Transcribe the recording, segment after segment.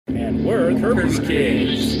And we're Kerber's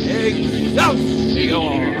Kids. Excelsior!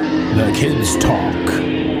 The Kids Talk,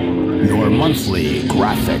 your monthly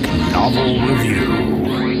graphic novel review.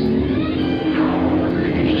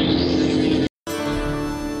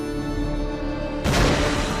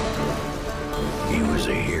 He was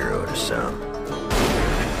a hero to some,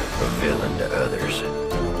 a villain to others. And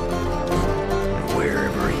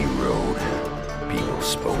wherever he rode, people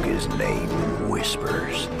spoke his name in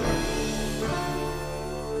whispers.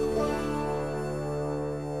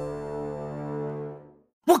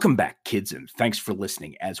 Welcome back, kids, and thanks for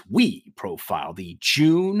listening as we profile the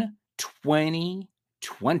June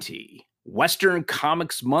 2020 Western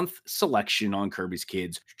Comics Month selection on Kirby's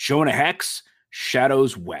Kids, Jonah Hex,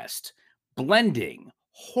 Shadows West, blending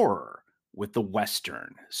horror with the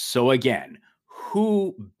Western. So again,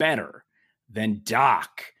 who better than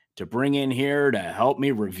Doc to bring in here to help me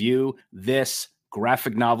review this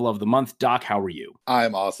graphic novel of the month? Doc, how are you?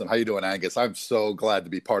 I'm awesome. How you doing, Angus? I'm so glad to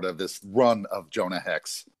be part of this run of Jonah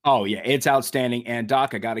Hex. Oh, yeah, it's outstanding. And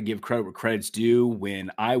Doc, I got to give credit where credit's due.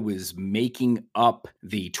 When I was making up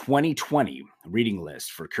the 2020 reading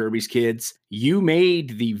list for Kirby's Kids, you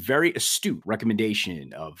made the very astute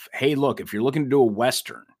recommendation of, hey, look, if you're looking to do a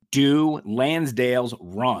Western, do Lansdale's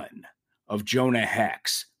run of Jonah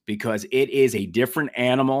Hex, because it is a different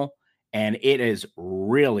animal and it is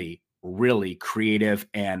really, really creative.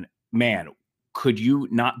 And man, could you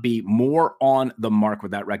not be more on the mark with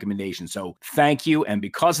that recommendation? So thank you. And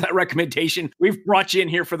because of that recommendation, we've brought you in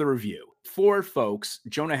here for the review. For folks,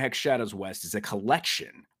 Jonah Hex Shadows West is a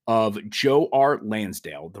collection of Joe R.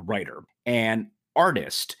 Lansdale, the writer, and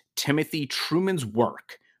artist Timothy Truman's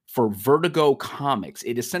work for Vertigo Comics.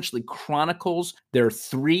 It essentially chronicles their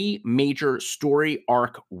three major story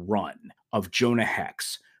arc run of Jonah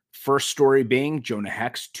Hex. First story being Jonah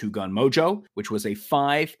Hex Two Gun Mojo, which was a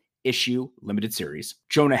 5-issue limited series.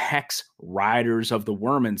 Jonah Hex Riders of the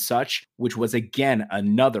Worm and Such, which was again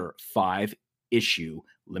another 5-issue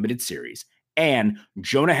limited series. And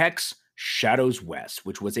Jonah Hex Shadows West,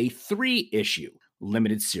 which was a 3-issue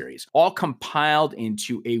limited series, all compiled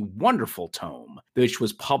into a wonderful tome, which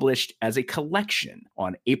was published as a collection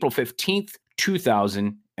on April 15th,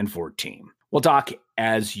 2014. Well, Doc,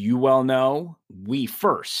 as you well know, we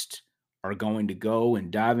first are going to go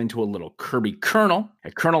and dive into a little Kirby Kernel,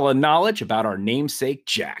 a kernel of knowledge about our namesake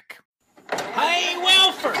Jack. Hey,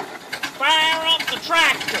 Wilford! Fire up the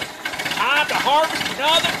tractor! Time to harvest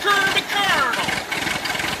another Kirby Kernel!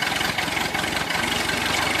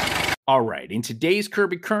 All right, in today's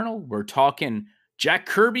Kirby Kernel, we're talking Jack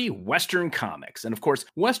Kirby, Western Comics. And of course,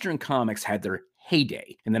 Western Comics had their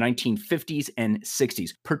heyday in the 1950s and 60s,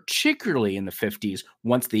 particularly in the 50s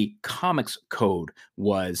once the Comics Code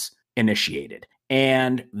was initiated.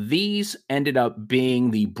 And these ended up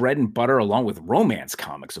being the bread and butter, along with romance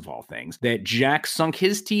comics of all things, that Jack sunk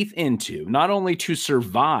his teeth into, not only to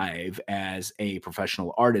survive as a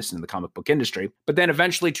professional artist in the comic book industry, but then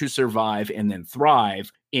eventually to survive and then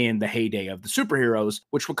thrive in the heyday of the superheroes,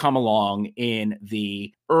 which would come along in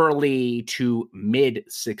the early to mid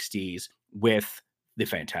 60s with the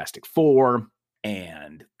Fantastic Four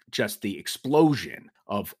and just the explosion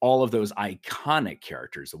of all of those iconic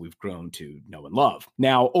characters that we've grown to know and love.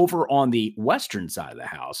 Now, over on the Western side of the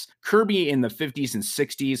house, Kirby in the 50s and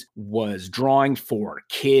 60s was drawing for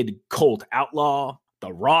Kid Colt Outlaw,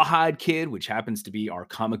 the Rawhide Kid, which happens to be our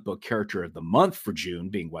comic book character of the month for June,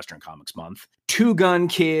 being Western Comics Month, Two Gun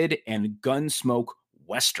Kid, and Gunsmoke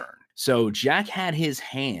Western. So Jack had his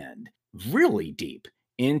hand really deep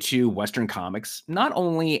into Western comics, not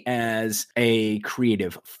only as a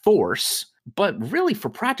creative force, but really for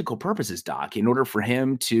practical purposes, Doc, in order for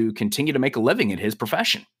him to continue to make a living in his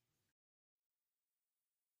profession.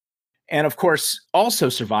 And of course, also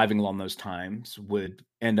surviving along those times would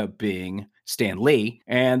end up being Stan Lee,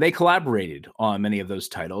 and they collaborated on many of those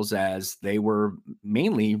titles as they were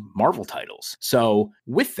mainly Marvel titles. So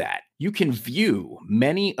with that, you can view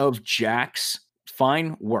many of Jack's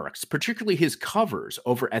fine works, particularly his covers,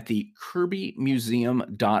 over at the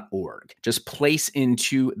kirbymuseum.org. Just place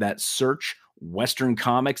into that search Western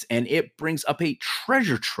Comics, and it brings up a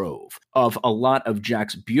treasure trove of a lot of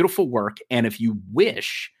Jack's beautiful work. And if you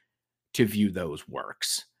wish to view those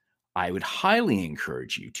works, I would highly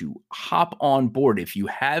encourage you to hop on board if you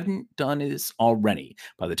haven't done this already.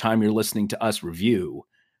 By the time you're listening to us review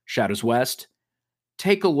Shadows West,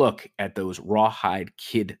 take a look at those Rawhide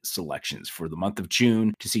Kid selections for the month of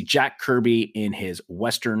June to see Jack Kirby in his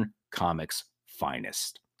Western Comics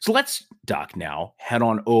finest. So let's, Doc, now head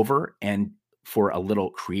on over and for a little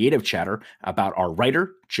creative chatter about our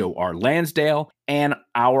writer, Joe R. Lansdale, and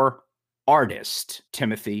our artist,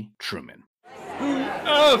 Timothy Truman.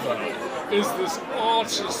 Ever is this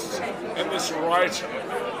artist and this writer.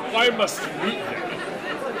 I must meet them.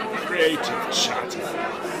 Creative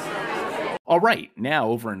chatter. All right, now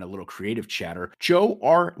over in a little creative chatter, Joe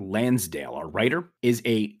R. Lansdale, our writer, is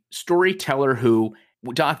a storyteller who,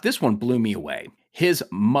 Doc, this one blew me away. His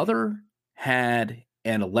mother had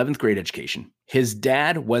an 11th grade education. His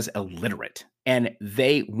dad was illiterate, and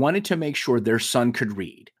they wanted to make sure their son could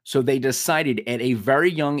read. So they decided at a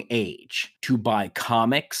very young age to buy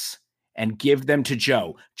comics and give them to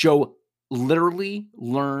Joe. Joe literally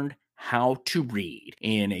learned how to read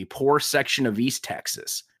in a poor section of East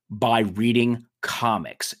Texas by reading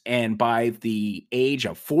comics. And by the age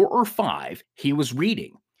of 4 or 5, he was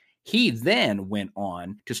reading. He then went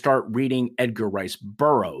on to start reading Edgar Rice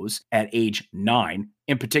Burroughs at age 9,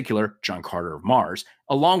 in particular, John Carter of Mars,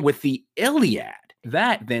 along with the Iliad.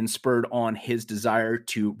 That then spurred on his desire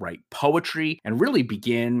to write poetry and really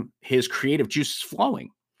begin his creative juices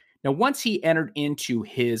flowing. Now, once he entered into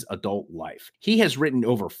his adult life, he has written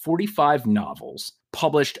over 45 novels,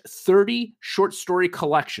 published 30 short story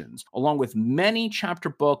collections, along with many chapter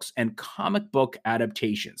books and comic book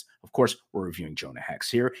adaptations. Of course, we're reviewing Jonah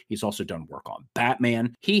Hex here. He's also done work on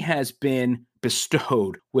Batman. He has been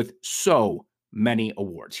bestowed with so many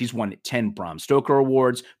awards. He's won 10 Bram Stoker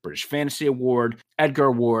Awards, British Fantasy Award, Edgar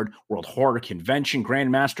Award, World Horror Convention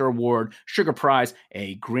Grandmaster Award, Sugar Prize,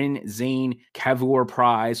 a Grin Zane Cavour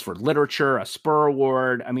Prize for Literature, a Spur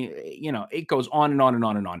Award. I mean, it goes on and on and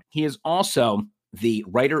on and on. He is also the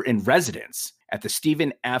writer in residence at the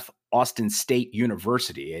Stephen F. Austin State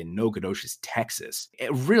University in Nacogdoches, Texas. A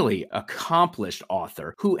really accomplished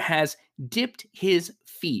author who has dipped his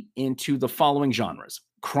feet into the following genres: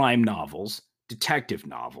 crime novels, detective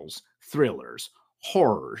novels, thrillers,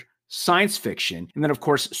 horror, science fiction, and then, of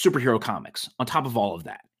course, superhero comics on top of all of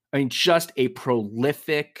that. I mean, just a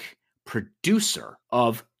prolific producer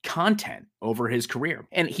of content over his career.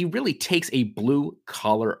 And he really takes a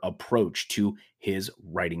blue-collar approach to his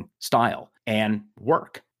writing style and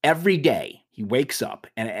work. Every day, he wakes up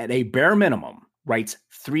and at a bare minimum writes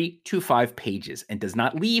 3 to 5 pages and does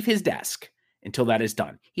not leave his desk until that is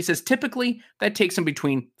done. He says typically that takes him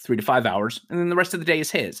between 3 to 5 hours, and then the rest of the day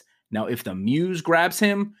is his. Now, if the muse grabs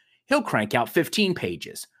him, he'll crank out 15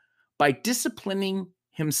 pages. By disciplining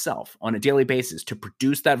himself on a daily basis to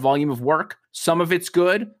produce that volume of work, some of it's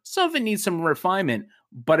good, some of it needs some refinement,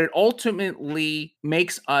 but it ultimately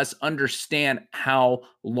makes us understand how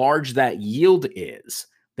large that yield is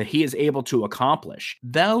that he is able to accomplish.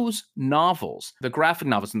 Those novels, the graphic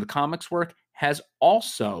novels and the comics work, has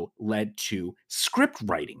also led to script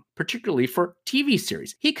writing, particularly for TV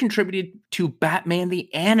series. He contributed to Batman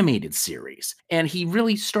the Animated Series, and he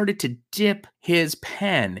really started to dip his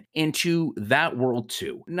pen into that world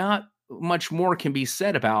too. Not much more can be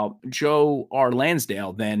said about Joe R.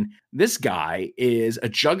 Lansdale than this guy is a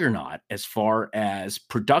juggernaut as far as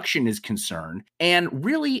production is concerned, and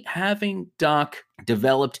really having Doc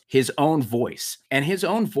developed his own voice. And his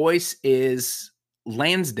own voice is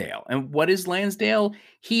Lansdale. And what is Lansdale?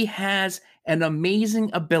 He has an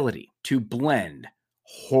amazing ability to blend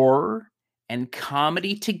horror and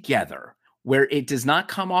comedy together, where it does not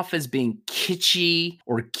come off as being kitschy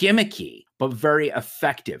or gimmicky, but very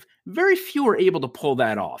effective. Very few are able to pull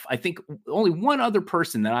that off. I think only one other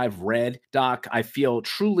person that I've read, Doc, I feel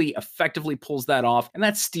truly effectively pulls that off, and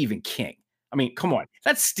that's Stephen King. I mean, come on.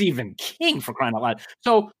 That's Stephen King, for crying out loud.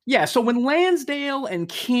 So, yeah, so when Lansdale and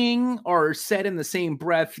King are said in the same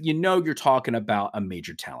breath, you're talking about a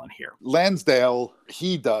major talent here. Lansdale,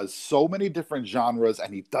 he does so many different genres,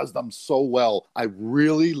 and he does them so well. I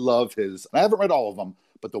really love his, I haven't read all of them,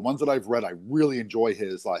 but the ones that I've read, I really enjoy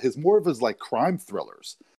his more of his like crime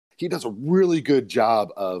thrillers. He does a really good job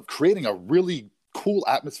of creating a really cool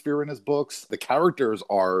atmosphere in his books. The characters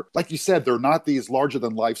are, like you said, they're not these larger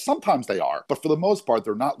than life. Sometimes they are, but for the most part,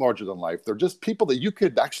 they're not larger than life. They're just people that you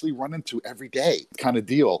could actually run into every day kind of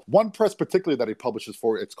deal. One press particularly that he publishes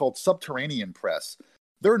for, it's called Subterranean Press.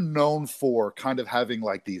 They're known for kind of having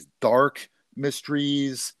like these dark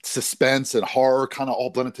mysteries, suspense, and horror kind of all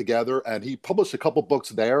blended together. And he published a couple books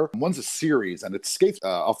there. One's a series, and it escapes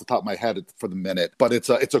off the top of my head for the minute, but it's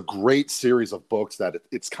a great series of books that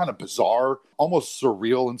it's kind of bizarre, almost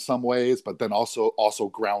surreal in some ways, but then also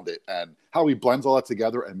grounded. And how he blends all that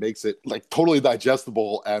together and makes it like totally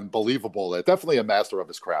digestible and believable. It's definitely a master of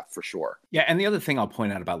his craft for sure. Yeah, and the other thing I'll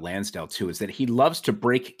point out about Lansdale too is that he loves to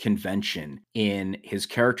break convention in his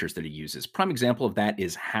characters that he uses. Prime example of that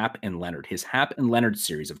is Hap and Leonard. His Hap and Leonard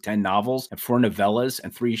series of 10 novels and 4 novellas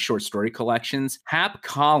and 3 short story collections. Hap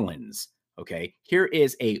Collins, okay, here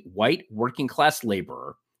is a white working class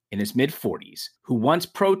laborer in his mid-40s who once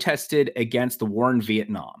protested against the war in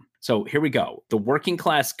Vietnam. So here we go. The working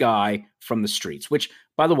class guy from the streets, which,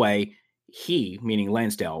 by the way, he, meaning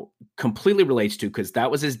Lansdale, completely relates to because that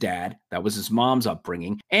was his dad, that was his mom's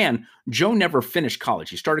upbringing, and Joe never finished college.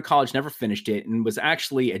 He started college, never finished it, and was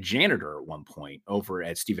actually a janitor at one point over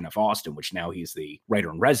at Stephen F. Austin, which now he's the writer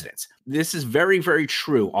in residence. This is very, very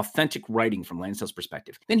true, authentic writing from Lansdale's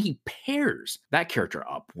perspective. Then he pairs that character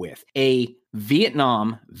up with a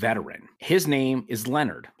Vietnam veteran. His name is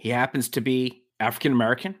Leonard. He happens to be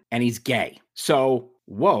African-American, and he's gay. So,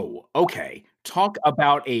 whoa, okay. Talk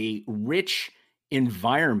about a rich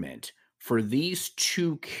environment for these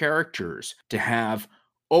two characters to have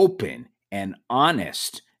open and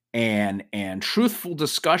honest and truthful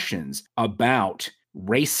discussions about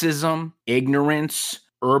racism, ignorance,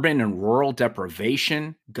 urban and rural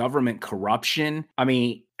deprivation, government corruption. I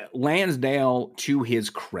mean, Lansdale, to his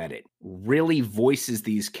credit, really voices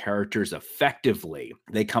these characters effectively.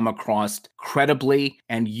 They come across credibly,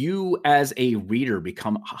 and you as a reader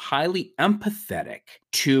become highly empathetic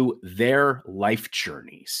to their life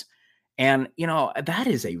journeys. And, you know, that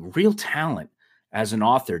is a real talent as an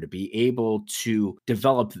author, to be able to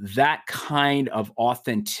develop that kind of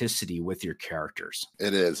authenticity with your characters.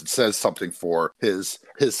 It is. It says something for his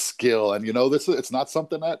skill. And, you know, it's not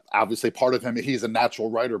something that, obviously, part of him, he's a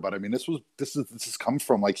natural writer, but I mean, this has come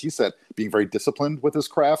from, like he said, being very disciplined with his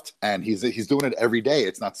craft, and he's doing it every day.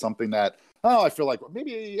 It's not something that, oh, I feel like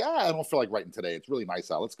maybe, I don't feel like writing today. It's really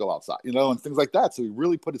nice out. Let's go outside, you know, and things like that. So he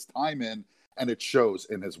really put his time in. And it shows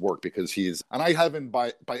in his work, because and I haven't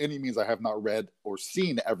by any means, I have not read or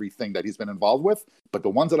seen everything that he's been involved with, but the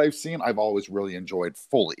ones that I've seen, I've always really enjoyed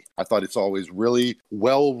fully. I thought it's always really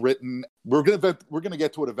well written. We're gonna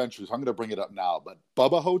get to it eventually, so I'm gonna bring it up now. But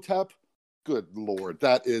Bubba Hotep, good Lord,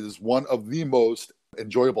 that is one of the most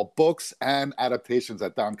enjoyable books and adaptations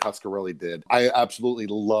that Don Coscarelli did. I absolutely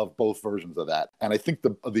love both versions of that. And I think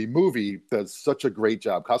the movie does such a great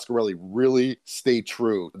job. Coscarelli really stayed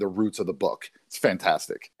true to the roots of the book. It's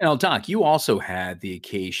fantastic. Now, Doc, you also had the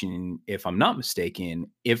occasion, if I'm not mistaken,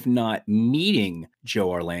 if not meeting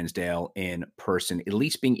Joe R. Lansdale in person, at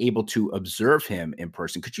least being able to observe him in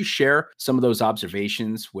person. Could you share some of those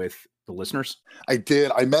observations with the listeners? I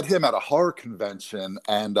did. I met him at a horror convention,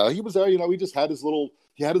 and he was there. You know, he just had his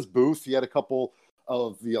booth. He had a couple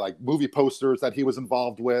of the movie posters that he was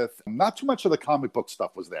involved with. Not too much of the comic book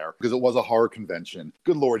stuff was there, because it was a horror convention.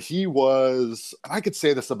 Good Lord, he was, and I could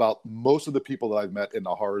say this about most of the people that I've met in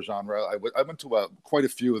the horror genre. I went to quite a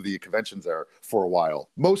few of the conventions there for a while.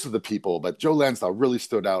 Most of the people, but Joe Lansdale really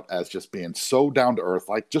stood out as just being so down to earth,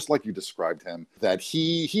 just like you described him, that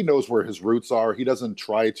he knows where his roots are. He doesn't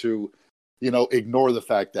try to, you know, ignore the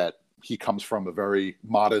fact that he comes from a very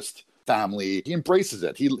modest family. He embraces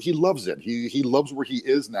it. He loves it. He loves where he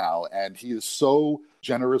is now, and he is so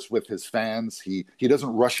generous with his fans. He doesn't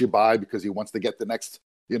rush you by because he wants to get the next,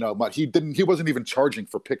 you know, but he wasn't even charging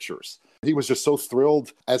for pictures. He was just so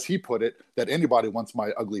thrilled, as he put it, that anybody wants my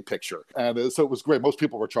ugly picture. And so it was great. Most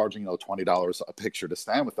people were charging, you know, $20 a picture to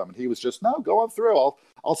stand with them, and he was just, no, go on through.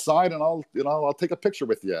 I'll sign, and I'll take a picture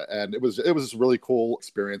with you. And it was a really cool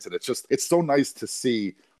experience. And it's so nice to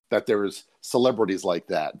see that there's celebrities like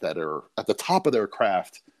that are at the top of their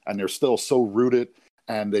craft, and they're still so rooted,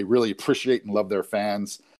 and they really appreciate and love their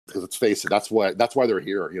fans. Because let's face it, that's why they're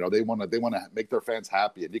here. You know, they want to make their fans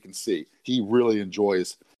happy, and you can see he really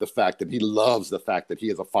enjoys the fact that he loves the fact that he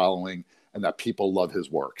has a following and that people love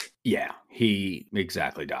his work. Yeah,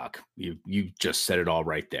 exactly, Doc. You just said it all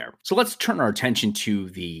right there. So let's turn our attention to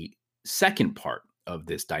the second part of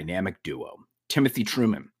this dynamic duo, Timothy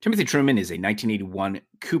Truman. Timothy Truman is a 1981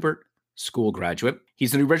 Kubert School graduate.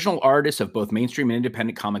 He's the original artist of both mainstream and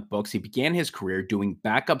independent comic books. He began his career doing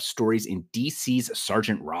backup stories in DC's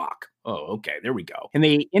Sergeant Rock. Oh, okay, there we go. In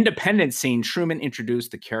the independent scene, Truman introduced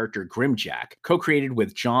the character Grimjack, co-created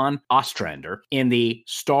with John Ostrander in the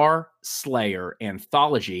Star Slayer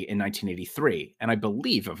anthology in 1983. And I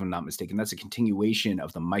believe, if I'm not mistaken, that's a continuation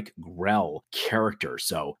of the Mike Grell character.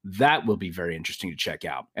 So that will be very interesting to check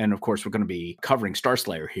out. And of course, we're going to be covering Star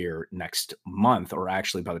Slayer here next month, or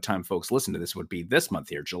actually by the time folks listen to this would be this month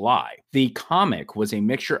here, July. The comic was a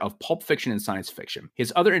mixture of pulp fiction and science fiction.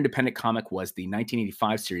 His other independent comic was the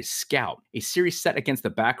 1985 series Scout, a series set against the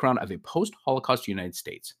background of a post-Holocaust United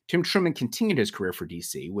States. Tim Truman continued his career for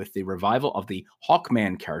DC with the revival of the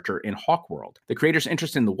Hawkman character in Hawkworld. The creator's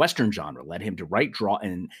interest in the Western genre led him to write, draw,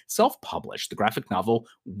 and self-publish the graphic novel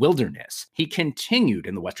Wilderness. He continued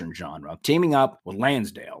in the Western genre, teaming up with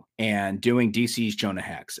Lansdale and doing DC's Jonah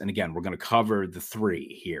Hex. And again, we're going to cover the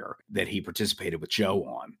three here that he participated with Joe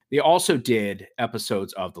on. They also did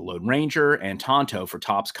episodes of The Lone Ranger and Tonto for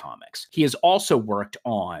Topps Comics. He has also worked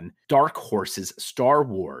on Dark Horse's Star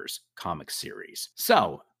Wars comic series.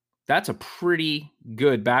 So that's a pretty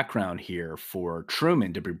good background here for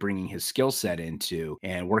Truman to be bringing his skill set into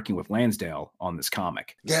and working with Lansdale on this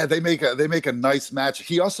comic. Yeah, they make a nice match.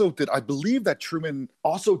 He also did, I believe that Truman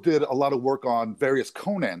also did a lot of work on various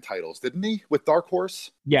Conan titles, didn't he, with Dark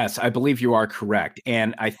Horse? Yes, I believe you are correct.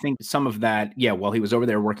 And I think some of that, while he was over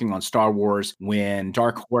there working on Star Wars, when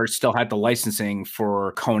Dark Horse still had the licensing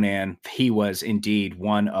for Conan, he was indeed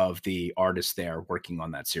one of the artists there working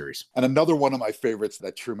on that series. And another one of my favorites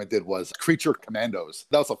that Truman did was Creature Commandos.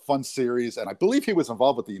 That was a fun series, and I believe he was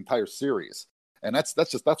involved with the entire series. And that's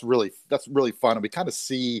really fun. And we kind of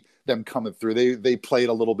see them coming through. They played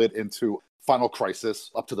a little bit into Final Crisis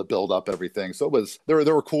up to the build up, everything. So it was they were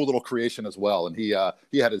a cool little creation as well. And he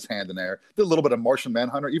had his hand in there. Did a little bit of Martian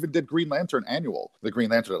Manhunter, even did Green Lantern Annual, the Green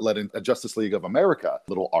Lantern that led in a Justice League of America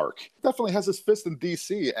little arc. Definitely has his fist in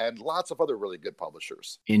DC and lots of other really good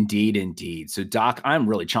publishers. Indeed. So Doc, I'm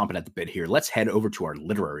really chomping at the bit here. Let's head over to our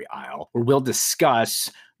literary aisle where we'll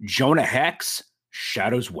discuss Jonah Hex,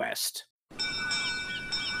 Shadows West.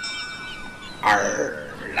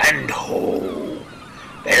 Orlando.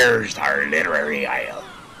 There's our literary aisle.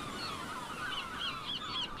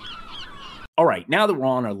 All right, now that we're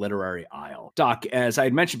on our literary aisle, Doc, as I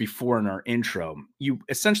had mentioned before in our intro, you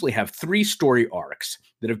essentially have 3 story arcs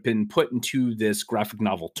that have been put into this graphic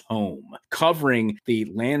novel tome covering the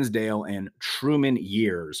Lansdale and Truman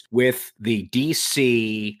years with the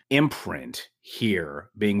DC imprint here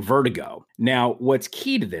being Vertigo. Now, what's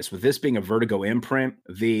key to this, with this being a Vertigo imprint,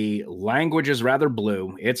 the language is rather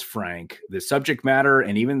blue. It's frank. The subject matter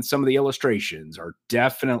and even some of the illustrations are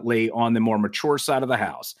definitely on the more mature side of the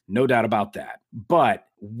house. No doubt about that. But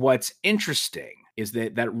what's interesting is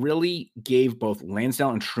that really gave both Lansdale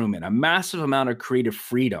and Truman a massive amount of creative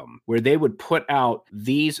freedom where they would put out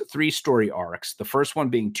these 3 story arcs, the first one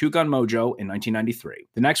being Two Gun Mojo in 1993,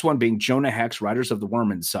 the next one being Jonah Hex, Riders of the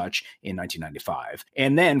Worm and Such in 1995,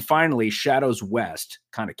 and then finally Shadows West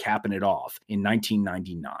kind of capping it off in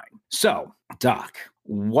 1999. So, Doc,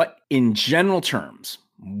 what in general terms,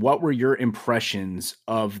 what were your impressions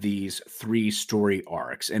of these 3 story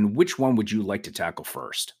arcs, and which one would you like to tackle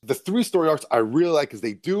first? The 3 story arcs I really like because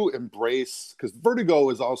they do embrace, because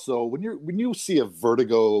Vertigo is also, when you see a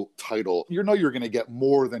Vertigo title, you know you're going to get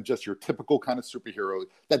more than just your typical kind of superhero,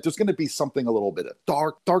 that there's going to be something a little bit of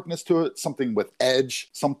darkness to it, something with edge,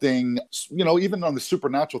 something, even on the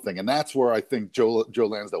supernatural thing. And that's where I think Joe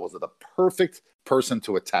Lansdale was the perfect person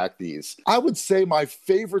to attack these. I would say my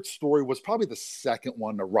favorite story was probably the second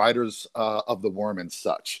one, The Riders of the Worm and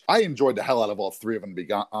Such. I enjoyed the hell out of all 3 of them, to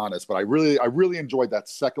be honest, but I really enjoyed that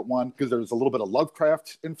second one because there's a little bit of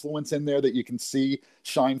Lovecraft influence in there that you can see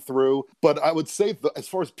shine through. But I would say as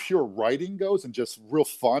far as pure writing goes and just real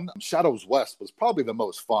fun, Shadows West was probably the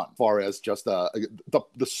most fun as far as just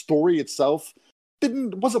the story itself.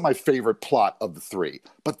 Wasn't my favorite plot of the 3,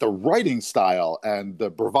 but the writing style and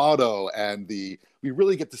the bravado and we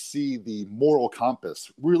really get to see the moral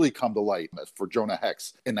compass really come to light for Jonah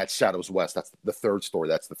Hex in that Shadows West. That's the 3rd story.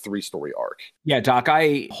 That's the 3 story arc. Yeah, Doc,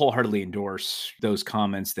 I wholeheartedly endorse those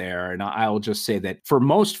comments there. And I'll just say that for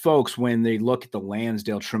most folks, when they look at the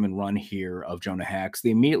Lansdale Truman run here of Jonah Hex,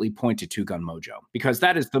 they immediately point to Two Gun Mojo because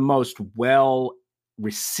that is the most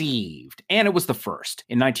received, and it was the first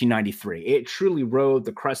in 1993. It truly rode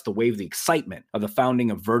the crest, the wave, the excitement of the founding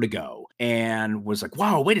of Vertigo, and was like,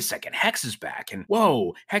 wow, wait a second, Hex is back, and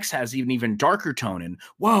whoa, Hex has even darker tone, and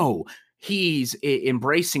whoa, he's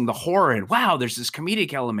embracing the horror, and wow, there's this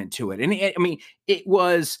comedic element to it. And it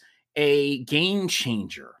was a game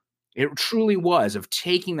changer. It truly was, of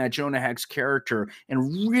taking that Jonah Hex character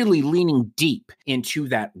and really leaning deep into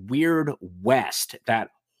that weird West, that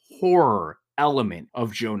horror element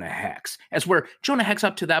of Jonah Hex, as where Jonah Hex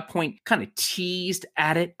up to that point kind of teased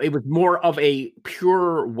at it. It was more of a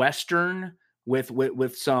pure Western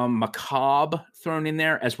with some macabre thrown in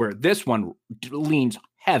there, as where this one leans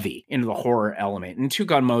heavy into the horror element. And Two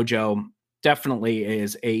Gun Mojo definitely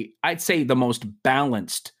is I'd say the most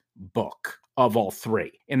balanced book of all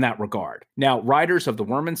 3 in that regard. Now, Riders of the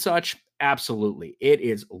Worm and Such, absolutely. It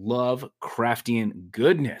is Lovecraftian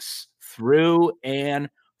goodness through and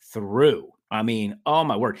through. Oh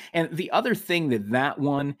my word. And the other thing that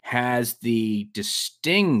one has the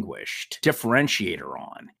distinguished differentiator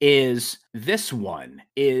on is this one.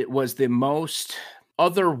 It was the most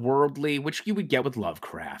otherworldly, which you would get with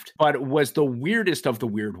Lovecraft, but was the weirdest of the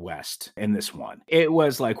Weird West in this one. It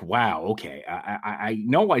was like, wow, okay, I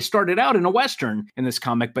know I started out in a Western in this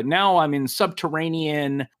comic, but now I'm in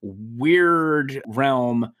subterranean, weird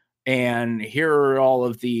realm. And here are all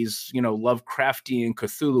of these, Lovecraftian,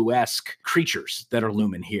 Cthulhu-esque creatures that are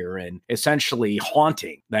looming here and essentially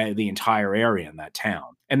haunting the entire area in that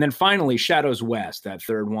town. And then finally, Shadows West, that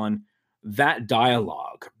third one, that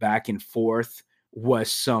dialogue back and forth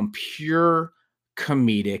was some pure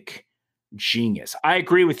comedic genius. I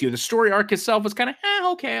agree with you. The story arc itself was kind of,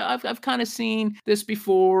 okay, I've kind of seen this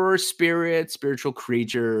before, spiritual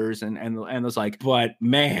creatures, and those like, but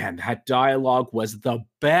man, that dialogue was the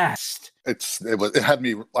best. It had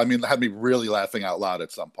me really laughing out loud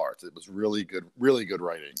at some parts. It was really good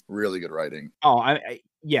writing. Oh,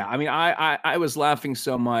 I was laughing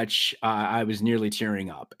so much, I was nearly tearing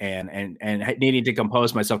up and needing to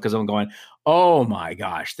compose myself because I'm going, oh my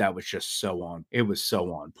gosh, that was just so on. It was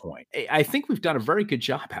so on point. I think we've done a very good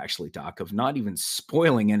job, actually, Doc, of not even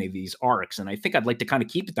spoiling any of these arcs. And I think I'd like to kind of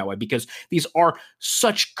keep it that way because these are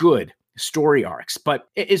such good story arcs. But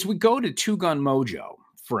as we go to Two Gun Mojo,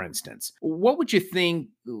 for instance, what do you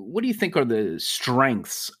think are the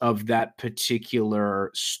strengths of that particular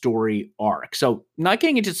story arc? So not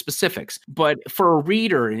getting into specifics, but for a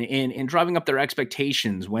reader in driving up their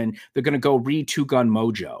expectations when they're going to go read Two Gun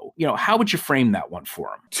Mojo, how would you frame that one for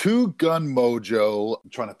them? Two Gun Mojo, I'm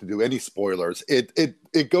trying not to do any spoilers.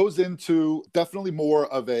 It goes into definitely more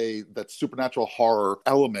of that supernatural horror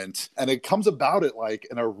element, and it comes about it like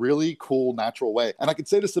in a really cool, natural way. And I could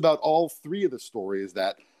say this about all three of the stories,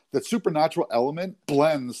 that the supernatural element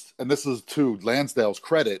blends, and this is to Lansdale's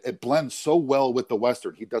credit, it blends so well with the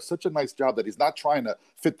Western. He does such a nice job that he's not trying to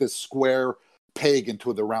fit this square peg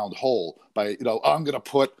into the round hole by, I'm going to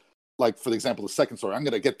put, like, for example, the second story, I'm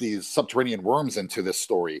going to get these subterranean worms into this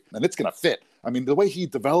story, and it's going to fit. I mean, the way he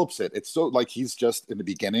develops it, it's so like he's just in the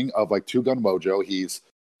beginning of like Two Gun Mojo. He's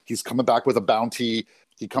coming back with a bounty.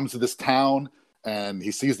 He comes to this town and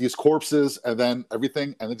he sees these corpses and then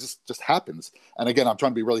everything, and it just happens. And again, I'm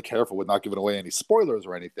trying to be really careful with not giving away any spoilers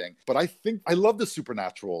or anything, but I think I love the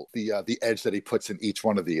supernatural, the edge that he puts in each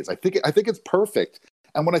one of these. I think it's perfect.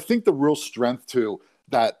 And when I think the real strength too,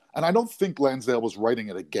 that, and I don't think Lansdale was writing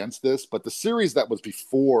it against this, but the series that was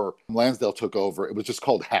before Lansdale took over, it was just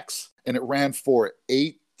called Hex. And it ran for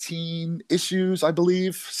 18 issues, I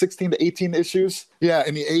believe, 16 to 18 issues. Yeah,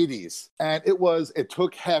 in the 80s. And it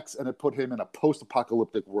took Hex and it put him in a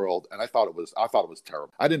post-apocalyptic world. And I thought it was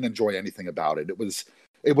terrible. I didn't enjoy anything about it.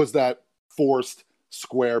 It was that forced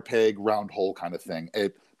square peg, round hole kind of thing.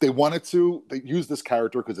 They wanted to use this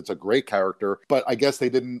character because it's a great character, but I guess they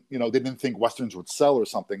didn't think Westerns would sell or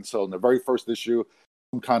something. So in the very first issue,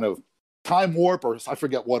 some kind of time warp, or I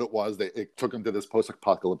forget what it was, it took him to this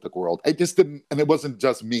post-apocalyptic world. It just didn't, and it wasn't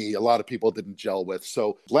just me. A lot of people didn't gel with.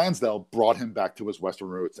 So Lansdale brought him back to his Western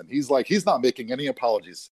roots, and he's not making any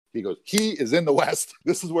apologies. He goes, he is in the West.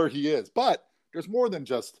 This is where he is. But there's more than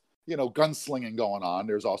just gunslinging going on.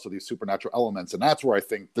 There's also these supernatural elements, and that's where I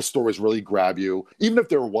think the stories really grab you. Even if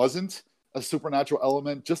there wasn't a supernatural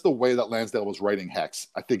element, just the way that Lansdale was writing Hex,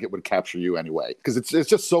 I think it would capture you anyway, because it's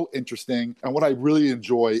just so interesting. And what I really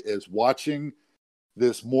enjoy is watching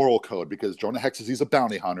this moral code, because Jonah Hex he's a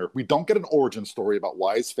bounty hunter. We don't get an origin story about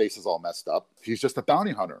why his face is all messed up. He's just a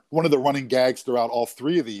bounty hunter. One of the running gags throughout all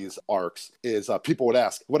three of these arcs is people would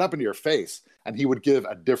ask, what happened to your face? And he would give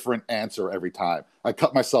a different answer every time. I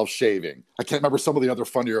cut myself shaving. I can't remember some of the other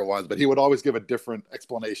funnier ones, but he would always give a different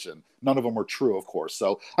explanation. None of them were true, of course.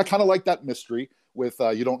 So I kind of like that mystery with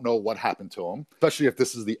you don't know what happened to him, especially if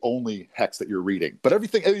this is the only Hex that you're reading. But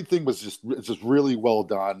everything was just really well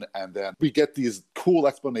done. And then we get these cool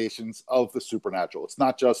explanations of the supernatural. It's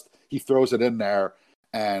not just he throws it in there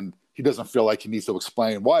and he doesn't feel like he needs to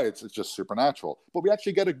explain why it's just supernatural. But we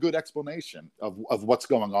actually get a good explanation of what's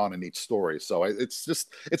going on in each story. So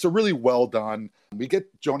it's a really well done. We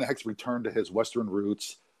get Jonah Hex return to his Western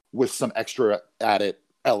roots with some extra added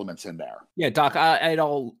elements in there. Yeah, Doc,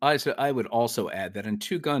 I would also add that in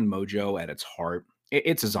Two Gun Mojo at its heart,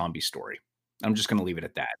 it's a zombie story. I'm just going to leave it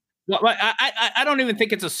at that. Well, I don't even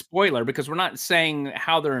think it's a spoiler because we're not saying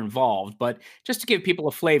how they're involved, but just to give people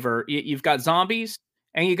a flavor, you've got zombies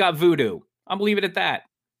and you got voodoo. I'm leave it at that.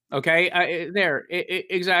 Okay,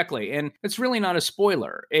 exactly, and it's really not a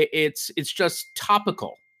spoiler. It's just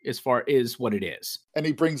topical as far as what it is. And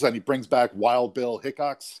he brings back Wild Bill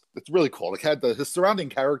Hickox. It's really cool. It had his surrounding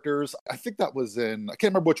characters. I think that was I can't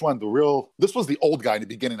remember which one. This was the old guy in the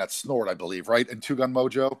beginning that snored, I believe, right? In Two Gun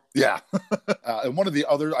Mojo. Yeah. And one of the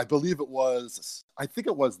others, I think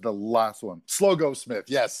it was the last one. Slow Go Smith.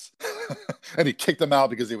 Yes. and he kicked him out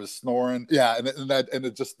because he was snoring. Yeah, and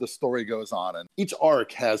it just, the story goes on, and each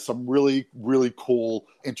arc has some really, really cool,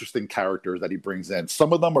 interesting characters that he brings in.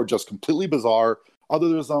 Some of them are just completely bizarre.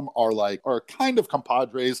 Others of them are kind of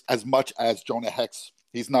compadres as much as Jonah Hex.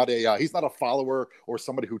 He's not a follower or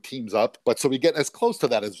somebody who teams up, but so we get as close to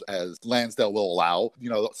that as Lansdale will allow.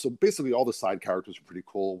 So basically all the side characters are pretty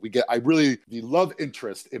cool. The love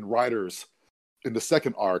interest in Riders in the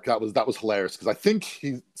second arc, that was hilarious, because I think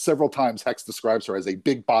several times Hex describes her as a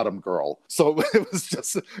big bottom girl. So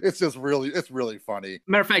it's really funny.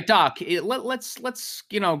 Matter of fact, Doc, let's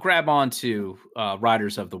grab onto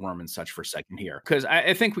Riders of the Worm and such for a second here, because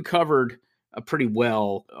I think we covered pretty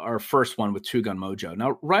well our first one with Two Gun Mojo.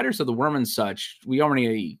 Now, Riders of the Worm and such, we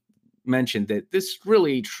already mentioned that this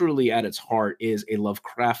really, truly at its heart is a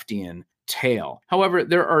Lovecraftian tale. However,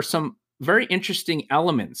 there are some very interesting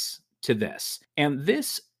elements to this. And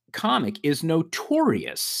this comic is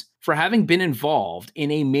notorious for having been involved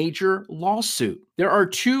in a major lawsuit. There are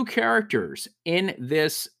two characters in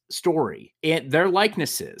this story, and their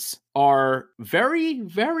likenesses are very,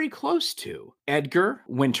 very close to Edgar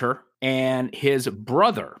Winter and his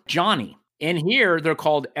brother, Johnny. And here they're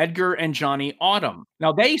called Edgar and Johnny Autumn.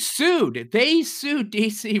 Now they sued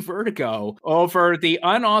DC Vertigo over the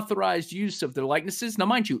unauthorized use of their likenesses. Now,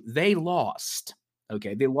 mind you, they lost.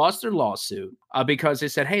 Okay, they lost their lawsuit because they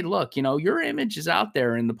said, hey, look, your image is out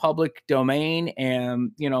there in the public domain.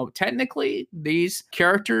 And, technically these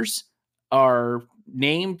characters are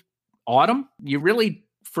named Autumn. You really,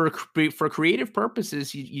 for creative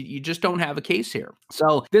purposes, you just don't have a case here.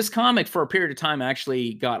 So this comic for a period of time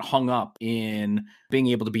actually got hung up in being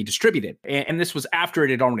able to be distributed. And this was after it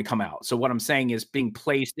had already come out. So what I'm saying is being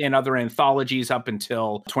placed in other anthologies up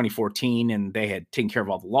until 2014, and they had taken care of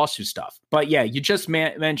all the lawsuit stuff. But yeah, you just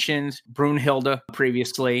mentioned Brunhilde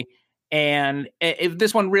previously. And if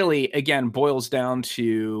this one really, again, boils down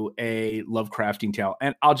to a Lovecraftian tale,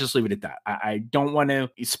 and I'll just leave it at that. I don't want to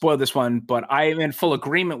spoil this one, but I am in full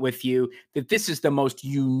agreement with you that this is the most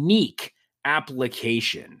unique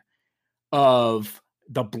application of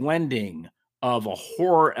the blending of a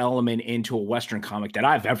horror element into a Western comic that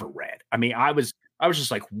I've ever read. I mean, I was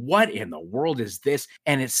just like, what in the world is this?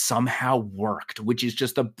 And it somehow worked, which is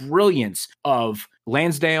just the brilliance of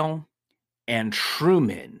Lansdale and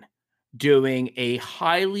Truman doing a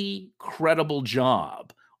highly credible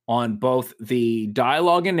job on both the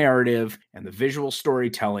dialogue and narrative and the visual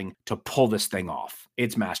storytelling to pull this thing off.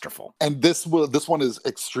 It's masterful. And this one is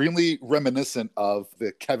extremely reminiscent of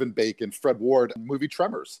the Kevin Bacon, Fred Ward movie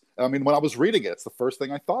Tremors. I mean, when I was reading it, it's the first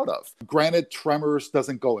thing I thought of. Granted, Tremors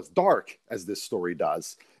doesn't go as dark as this story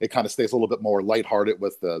does. It kind of stays a little bit more lighthearted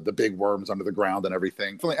with the big worms under the ground and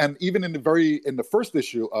everything. And even in the first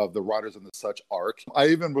issue of the Riders and the Such arc, I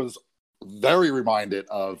even was very reminded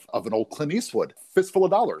of an old Clint Eastwood, Fistful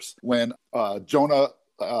of Dollars, when Jonah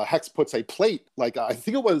Hex puts a plate, like I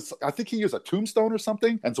think he used a tombstone or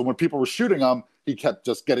something, and so when people were shooting him, he kept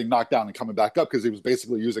just getting knocked down and coming back up because he was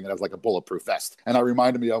basically using it as like a bulletproof vest. And that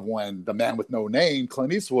reminded me of when The Man with No Name,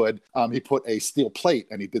 Clint Eastwood, he put a steel plate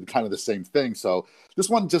and he did kind of the same thing. So this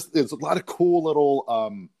one just is a lot of cool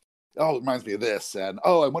little it reminds me of this, and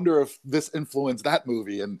I wonder if this influenced that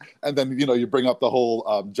movie, and then you bring up the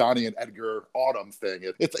whole Johnny and Edgar Autumn thing.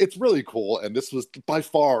 It's really cool, and this was by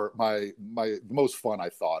far my most fun, I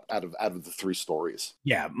thought, out of the three stories.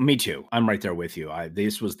 Yeah, me too. I'm right there with you.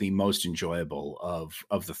 This was the most enjoyable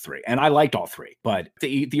of the three, and I liked all three, but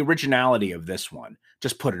the originality of this one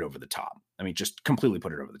just put it over the top. I mean, just completely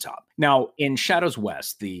put it over the top. Now, in Shadows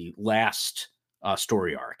West, the last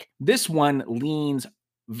story arc, this one leans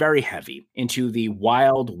very heavy into the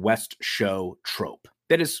Wild West show trope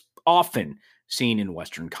that is often seen in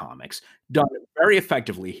Western comics, done very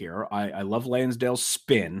effectively here. I love Lansdale's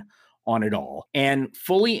spin on it all and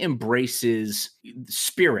fully embraces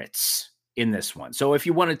spirits in this one. So if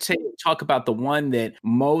you want to talk about the one that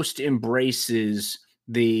most embraces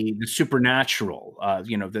the supernatural,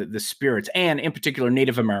 the spirits, and in particular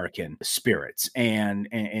Native American spirits and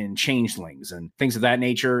changelings and things of that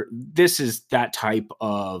nature, this is that type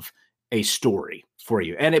of a story for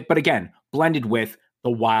you. But again, blended with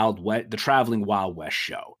the traveling Wild West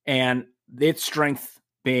show, and its strength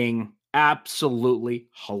being absolutely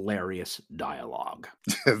hilarious dialogue.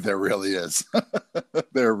 There really is.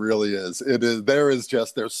 There really is.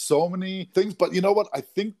 There's so many things, but you know what? I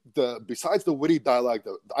think besides the witty dialogue,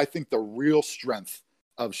 I think the real strength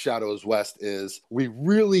of Shadows West is we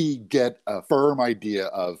really get a firm idea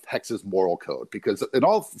of Hex's moral code, because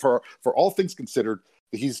for all things considered,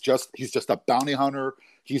 He's just a bounty hunter.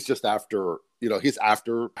 He's just after, he's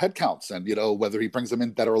after head counts, and whether he brings them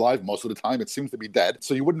in dead or alive, most of the time it seems to be dead.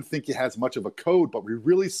 So you wouldn't think he has much of a code, but we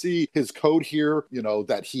really see his code here,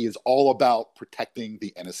 that he is all about protecting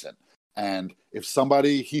the innocent. And if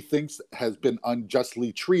somebody he thinks has been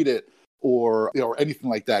unjustly treated or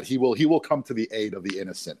anything like that, he will come to the aid of the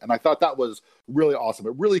innocent. And I thought that was really awesome.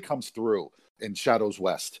 It really comes through in Shadows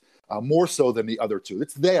West. More so than the other two.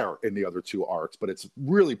 It's there in the other two arcs, but it's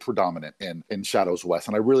really predominant in Shadows West,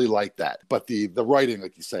 and I really like that. But the writing,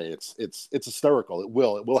 like you say, it's hysterical. It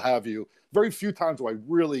will have you. Very few times do I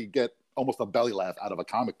really get almost a belly laugh out of a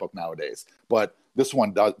comic book nowadays, but this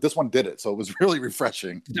one did it, so it was really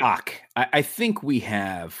refreshing. Doc, I think we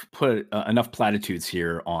have put enough platitudes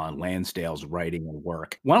here on Lansdale's writing and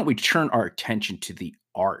work. Why don't we turn our attention to the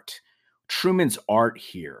art? Truman's art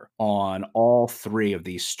here on all three of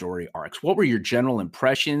these story arcs. What were your general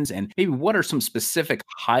impressions, and maybe what are some specific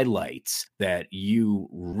highlights that you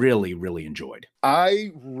really, really enjoyed?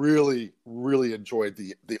 I really, really enjoyed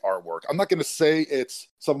the artwork. I'm not going to say it's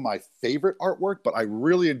some of my favorite artwork, but I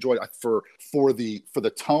really enjoyed it for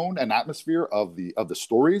the tone and atmosphere of the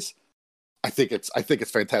stories. I think it's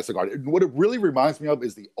fantastic art. And what it really reminds me of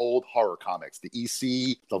is the old horror comics, the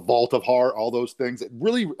EC, the Vault of Horror, all those things. It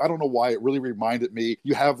really, I don't know why, it really reminded me.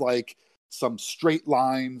 You have like some straight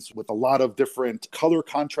lines with a lot of different color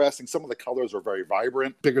contrasting. Some of the colors are very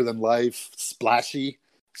vibrant, bigger than life, splashy,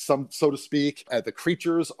 so to speak. The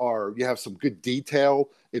creatures you have some good detail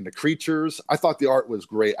in the creatures. I thought the art was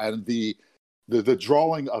great. And the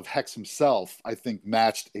drawing of Hex himself, I think,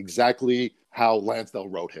 matched exactly how Lansdale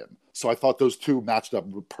wrote him. So I thought those two matched up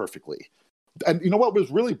perfectly. And you know what was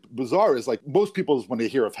really bizarre is, like, most people, when they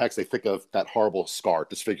hear of Hex, they think of that horrible scar,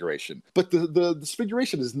 disfiguration. But the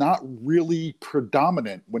disfiguration is not really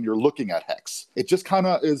predominant when you're looking at Hex. It just kind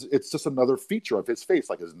of is, it's just another feature of his face,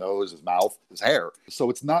 like his nose, his mouth, his hair. So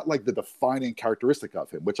it's not like the defining characteristic of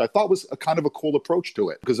him, which I thought was a kind of a cool approach to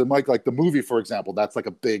it. Because in like the movie, for example, that's like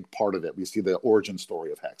a big part of it. We see the origin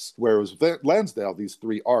story of Hex. Whereas Lansdale, these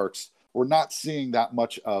three arcs, we're not seeing that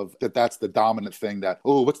much of that. That's the dominant thing that,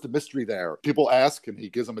 oh, what's the mystery there? People ask and he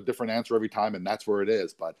gives them a different answer every time, and that's where it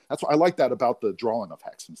is. But that's what I like that about the drawing of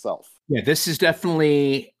Hex himself. Yeah, this is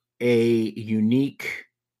definitely a unique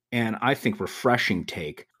and I think refreshing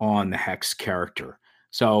take on the Hex character.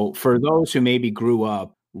 So for those who maybe grew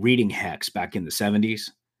up reading Hex back in the 70s,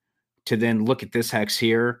 to then look at this Hex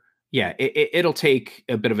here, yeah, it'll take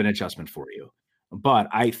a bit of an adjustment for you. But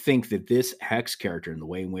I think that this Hex character and the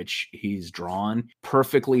way in which he's drawn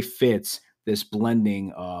perfectly fits this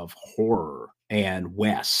blending of horror and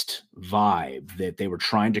West vibe that they were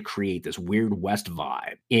trying to create, this weird West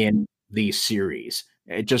vibe in the series.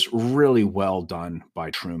 It just really well done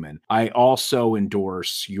by Truman. I also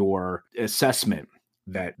endorse your assessment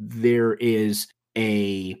that there is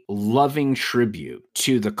a loving tribute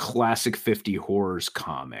to the classic 50 horrors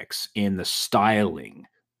comics in the styling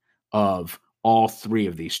of all three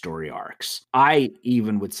of these story arcs. I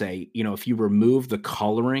even would say, if you remove the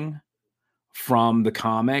coloring from the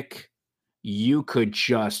comic, you could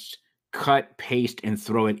just cut, paste, and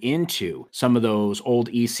throw it into some of those old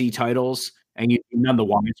EC titles, and you'd be none the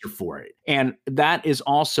wiser for it. And that is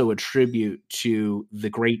also a tribute to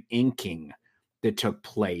the great inking that took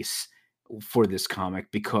place for this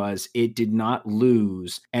comic, because it did not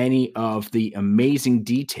lose any of the amazing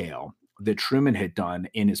detail that Truman had done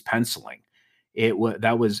in his penciling.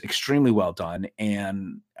 That was extremely well done,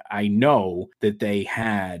 and I know that they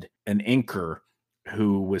had an inker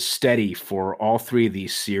who was steady for all three of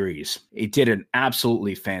these series. It did an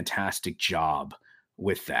absolutely fantastic job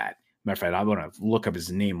with that. Matter of fact, I want to look up his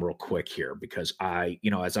name real quick here, because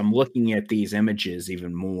as I'm looking at these images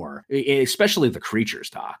even more, especially the creatures,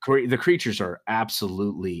 Doc, the creatures are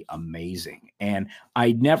absolutely amazing. And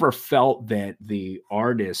I never felt that the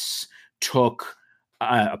artists took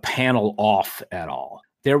a panel off at all.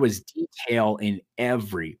 There was detail in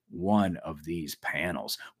every one of these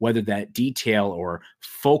panels, whether that detail or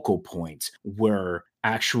focal points were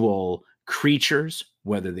actual creatures,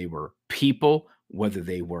 whether they were people, whether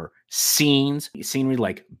they were scenery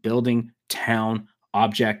like building, town,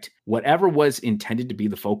 object, whatever was intended to be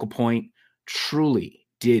the focal point truly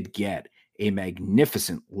did get a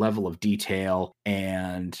magnificent level of detail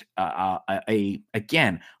and a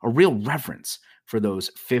real reverence for those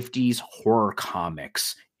 50s horror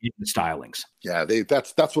comics in the stylings. Yeah,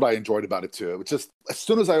 that's what I enjoyed about it too. It was just, as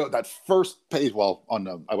soon as that first page,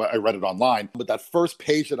 I read it online, but that first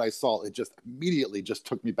page that I saw, it just immediately just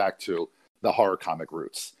took me back to the horror comic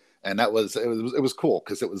roots. And it was cool,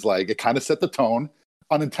 because it was like, it kind of set the tone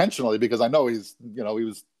unintentionally, because I know he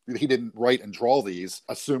was he didn't write and draw these,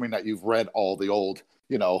 assuming that you've read all the old,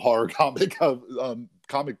 horror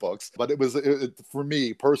comic books. But for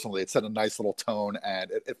me personally, it set a nice little tone,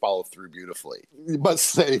 and it followed through beautifully. You must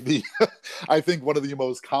say I think one of the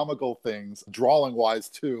most comical things, drawing wise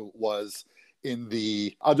too, was in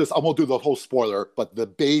I won't do the whole spoiler, but the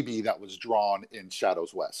baby that was drawn in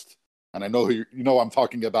Shadows West. And I know I'm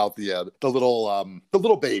talking about the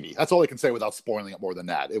little baby. That's all I can say without spoiling it more than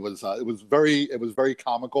that. It was very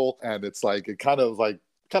comical, and it's like it kind of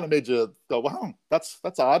made you go, wow, that's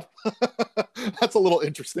odd. That's a little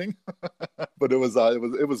interesting. But it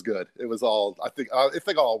was good. It was all, I think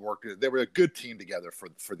all worked. They were a good team together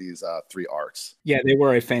for these 3 arcs. Yeah, they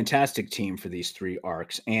were a fantastic team for these 3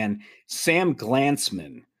 arcs. And Sam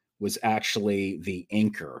Glanzman was actually the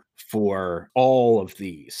inker for all of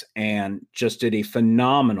these and just did a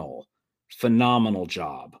phenomenal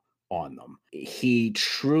job on them. He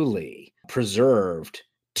truly preserved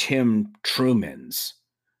Tim Truman's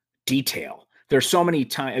detail. There's so many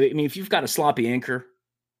times, I mean, if you've got a sloppy inker,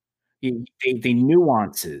 the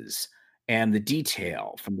nuances and the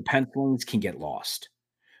detail from the pencilings can get lost.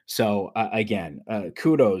 So again,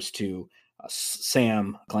 kudos to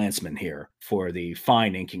Sam Glanzman here for the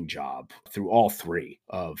fine inking job through all 3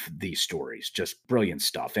 of these stories. Just brilliant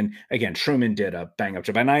stuff. And again, Truman did a bang up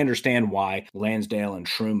job. And I understand why Lansdale and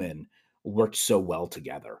Truman worked so well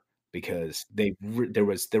together, because there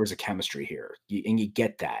was a chemistry here. And you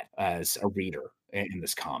get that as a reader in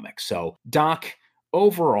this comic. So Doc,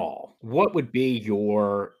 overall, what would be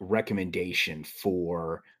your recommendation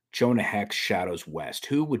for Jonah Hex Shadows West?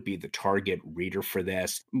 Who would be the target reader for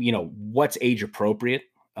this? What's age appropriate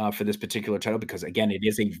for this particular title? Because again, it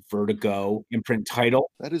is a Vertigo imprint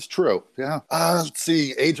title. That is true. Yeah. Let's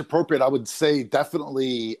see. Age appropriate. I would say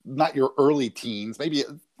definitely not your early teens. Maybe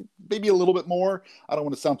a little bit more. I don't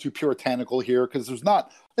want to sound too puritanical here, because there's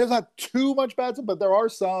not too much bad stuff, but there are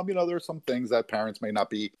some, there's some things that parents may not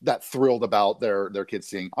be that thrilled about their kids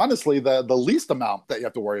seeing. Honestly, the least amount that you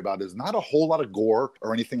have to worry about is not a whole lot of gore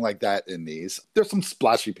or anything like that in these. There's some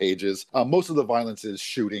splashy pages. Most of the violence is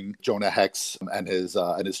shooting Jonah Hex and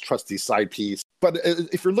his trusty side piece. But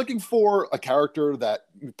if you're looking for a character that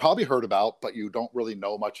you probably heard about, but you don't really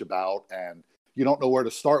know much about, and you don't know where to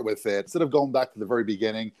start with it, instead of going back to the very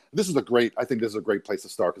beginning, I think this is a great place to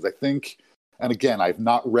start, because I think, and again, I've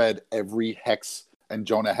not read every Hex and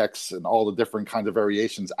Jonah Hex and all the different kinds of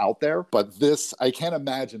variations out there, but this, I can't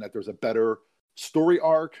imagine that there's a better story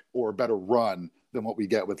arc or a better run than what we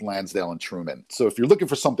get with Lansdale and Truman. So if you're looking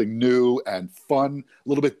for something new and fun, a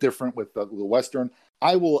little bit different with the Western,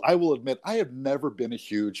 I will admit I have never been a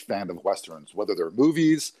huge fan of Westerns, whether they're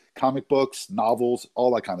movies, comic books, novels,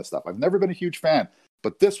 all that kind of stuff. I've never been a huge fan.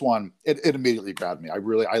 But this one, it immediately grabbed me.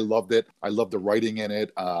 I loved it. I loved the writing in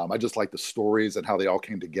it. I just like the stories and how they all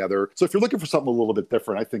came together. So if you're looking for something a little bit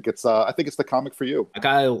different, I think it's the comic for you. Like,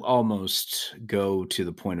 I'll almost go to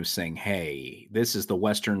the point of saying, hey, this is the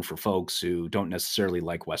Western for folks who don't necessarily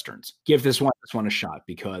like Westerns. Give this one a shot,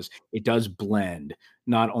 because it does blend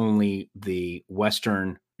not only the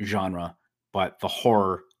Western genre, but the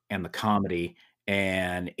horror and the comedy.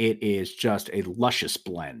 And it is just a luscious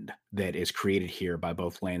blend that is created here by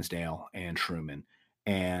both Lansdale and Truman.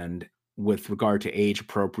 And with regard to age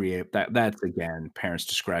appropriate, that's again parents'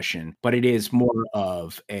 discretion, but it is more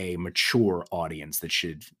of a mature audience that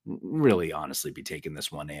should really honestly be taking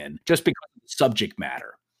this one in, just because of the subject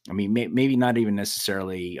matter. I mean, maybe not even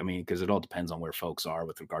necessarily, because it all depends on where folks are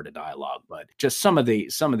with regard to dialogue, but just some of the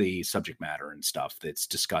subject matter and stuff that's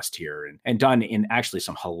discussed here and done in actually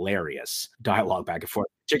some hilarious dialogue back and forth,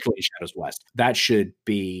 particularly Shadows West. That should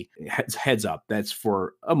be heads up. That's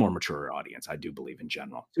for a more mature audience, I do believe, in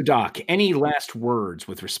general. So Doc, any last words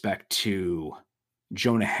with respect to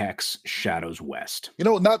Jonah Hex Shadows West?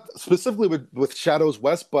 Not specifically with Shadows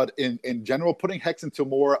West, but in general, putting Hex into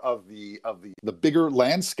more of the bigger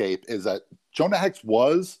landscape, is that Jonah Hex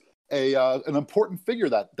was an important figure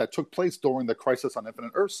that took place during the Crisis on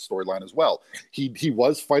Infinite Earths storyline as well. He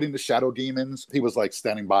was fighting the shadow demons. He was like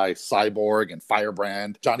standing by Cyborg and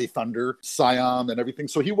Firebrand, Johnny Thunder, Scion, and everything.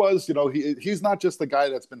 So he was, he's not just the guy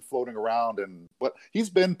that's been floating around, but he's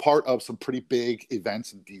been part of some pretty big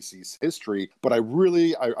events in DC's history. But I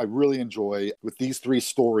really enjoy with these three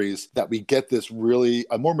stories that we get this really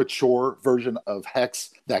a more mature version of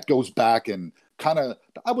Hex that goes back and kind of,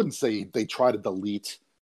 I wouldn't say they try to delete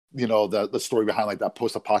the story behind like that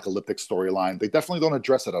post-apocalyptic storyline. They definitely don't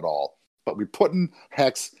address it at all, but we're putting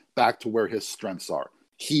Hex back to where his strengths are.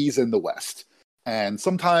 He's in the West. And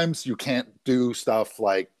sometimes you can't do stuff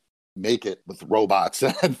like make it with robots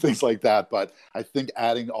and things like that. But I think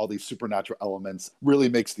adding all these supernatural elements really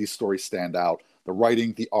makes these stories stand out. The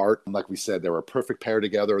writing, the art, and like we said, they're a perfect pair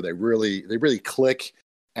together. They really click.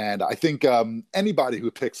 And I think anybody who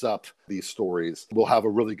picks up these stories will have a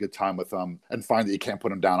really good time with them and find that you can't put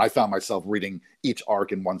them down. I found myself reading each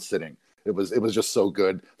arc in one sitting. It was just so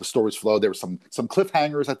good. The stories flowed. There were some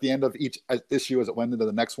cliffhangers at the end of each issue as it went into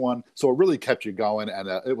the next one. So it really kept you going, and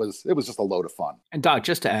it was just a load of fun. And Doc,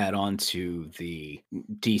 just to add on to the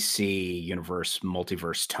DC universe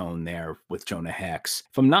multiverse tone there with Jonah Hex,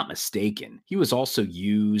 if I'm not mistaken, he was also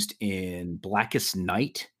used in Blackest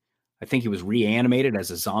Night. I think he was reanimated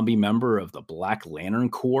as a zombie member of the Black Lantern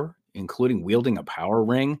Corps, including wielding a power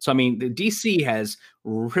ring. So, I mean, the DC has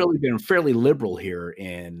really been fairly liberal here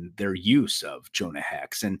in their use of Jonah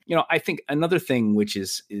Hex. And, I think another thing which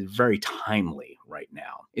is very timely right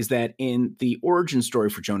now is that in the origin story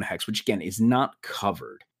for Jonah Hex, which again is not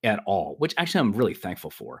covered at all, which actually I'm really thankful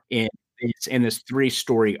for, in this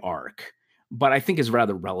 3-story arc, but I think is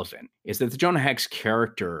rather relevant, is that the Jonah Hex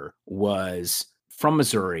character was from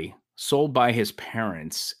Missouri, sold by his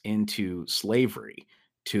parents into slavery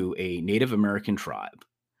to a Native American tribe,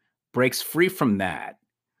 breaks free from that.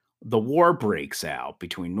 The war breaks out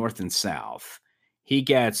between North and South. He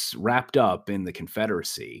gets wrapped up in the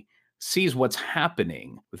Confederacy, sees what's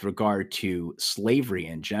happening with regard to slavery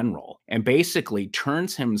in general, and basically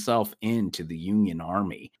turns himself into the Union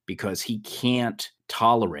Army because he can't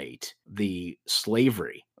tolerate the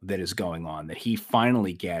slavery that is going on, that he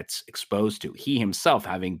finally gets exposed to. He himself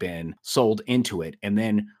having been sold into it and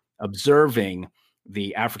then observing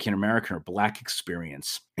the African-American or Black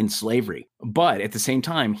experience in slavery. But at the same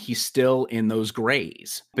time, he's still in those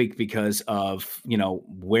grays because of,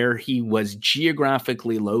 where he was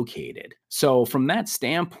geographically located. So from that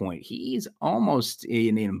standpoint, he's almost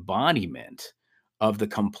an embodiment of the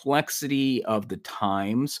complexity of the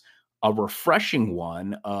times, a refreshing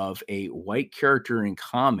one of a white character in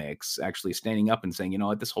comics actually standing up and saying,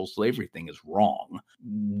 this whole slavery thing is wrong,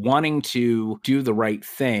 wanting to do the right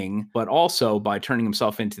thing, but also by turning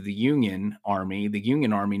himself into the Union Army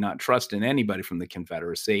not trusting anybody from the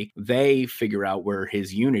Confederacy, they figure out where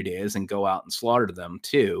his unit is and go out and slaughter them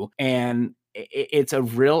too. And it's a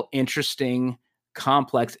real interesting,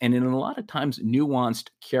 complex, and in a lot of times nuanced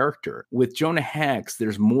character. With Jonah Hex,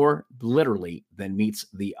 there's more literally than meets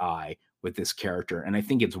the eye with this character. And I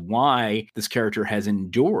think it's why this character has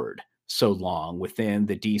endured so long within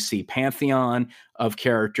the DC pantheon of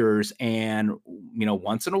characters, and,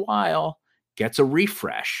 once in a while gets a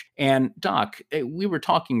refresh. And Doc, we were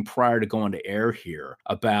talking prior to going to air here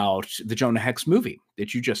about the Jonah Hex movie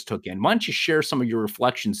that you just took in. Why don't you share some of your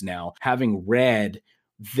reflections now, having read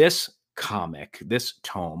this comic, this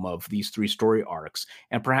tome of these 3-story arcs,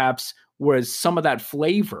 and perhaps was some of that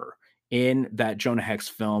flavor in that Jonah Hex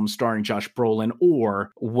film starring Josh Brolin,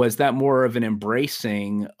 or was that more of an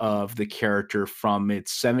embracing of the character from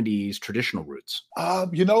its 70s traditional roots?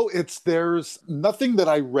 There's nothing that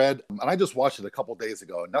I read, and I just watched it a couple days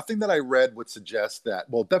ago. Nothing that I read would suggest that,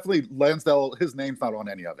 well, definitely Lansdale, his name's not on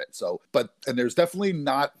any of it. And there's definitely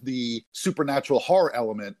not the supernatural horror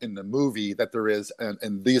element in the movie that there is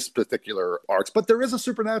in these particular arcs, but there is a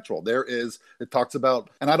supernatural. It talks about,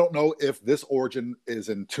 and I don't know if this origin is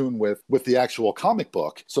in tune with the actual comic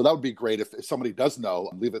book. So that would be great if somebody does know,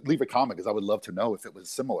 leave a comment, because I would love to know if it was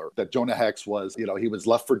similar, that Jonah Hex was, he was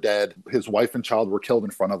left for dead. His wife and child were killed in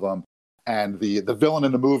front of him. And the villain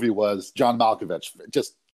in the movie was John Malkovich,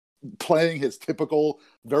 just playing his typical,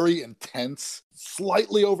 very intense,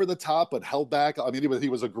 slightly over the top, but held back. I mean, he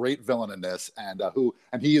was a great villain in this, and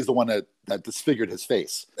he is the one that disfigured his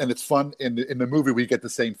face. And it's fun in the movie. We get the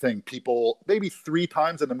same thing. People maybe 3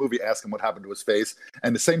 times in the movie ask him what happened to his face,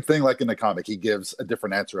 and the same thing like in the comic. He gives a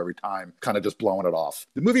different answer every time, kind of just blowing it off.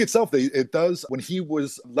 The movie itself, it does. When he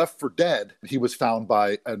was left for dead, he was found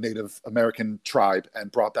by a Native American tribe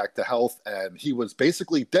and brought back to health, and he was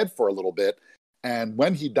basically dead for a little bit. And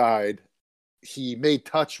when he died, he made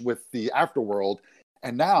touch with the afterworld,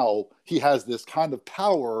 and now he has this kind of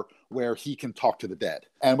power where he can talk to the dead,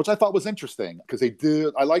 and which I thought was interesting, because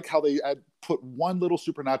I like how they had put one little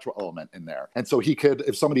supernatural element in there. And so he could,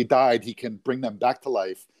 if somebody died, he can bring them back to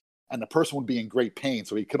life, and the person would be in great pain,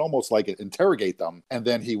 so he could almost like interrogate them, and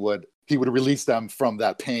then he would release them from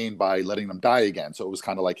that pain by letting them die again. So it was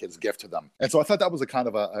kind of like his gift to them. And so I thought that was a kind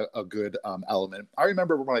of a good element. I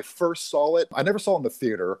remember when I first saw it, I never saw it in the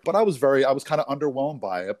theater, but I was kind of underwhelmed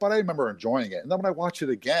by it, but I remember enjoying it. And then when I watched it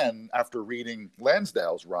again after reading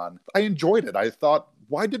Lansdale's run, I enjoyed it. I thought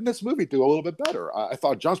why didn't this movie do a little bit better? I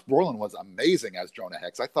thought Josh Brolin was amazing as Jonah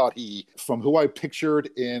Hex. I thought from who I pictured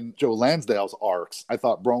in Joe Lansdale's arcs, I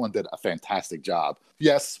thought Brolin did a fantastic job.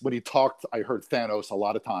 Yes, when he talked, I heard Thanos a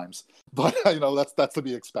lot of times, but that's to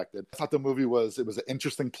be expected. I thought the movie was an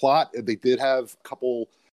interesting plot. They did have a couple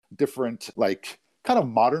different, like, kind of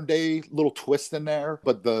modern day little twists in there,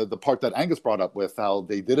 but the part that Angus brought up with how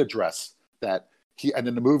they did address that, and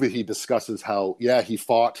in the movie he discusses how, yeah, he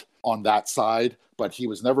fought on that side, but he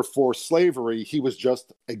was never for slavery. He was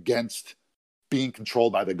just against being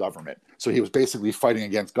controlled by the government. So he was basically fighting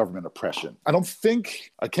against government oppression. I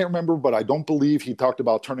can't remember, but I don't believe he talked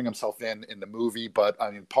about turning himself in the movie. But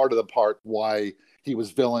I mean, part of the part why he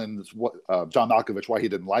was villains, John Malkovich, why he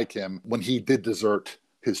didn't like him when he did desert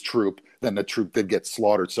his troop, then the troop did get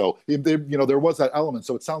slaughtered. So there was that element.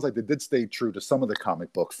 So it sounds like they did stay true to some of the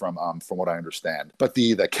comic book from what I understand. But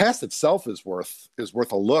the cast itself is worth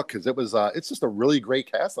a look, because it's just a really great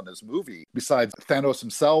cast on this movie. Besides Thanos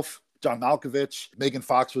himself, John Malkovich, Megan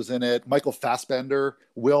Fox was in it, Michael Fassbender,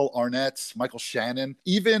 Will Arnett, Michael Shannon,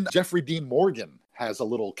 even Jeffrey Dean Morgan has a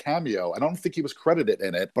little cameo. I don't think he was credited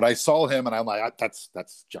in it, but I saw him and I'm like, that's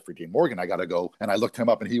Jeffrey Dean Morgan. I got to go. And I looked him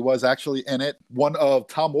up and he was actually in it. One of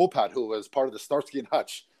Tom Wopat, who was part of the Starsky and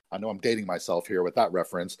Hutch. I know I'm dating myself here with that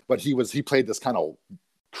reference, but he played this kind of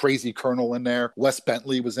crazy colonel in there. Wes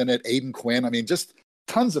Bentley was in it. Aidan Quinn. I mean, just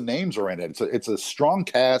tons of names are in it. It's a strong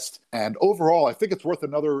cast, and overall, I think it's worth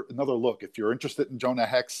another look. If you're interested in Jonah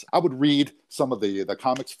Hex, I would read some of the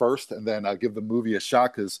comics first, and then give the movie a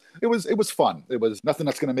shot, because it was fun. It was nothing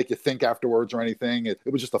that's going to make you think afterwards or anything. It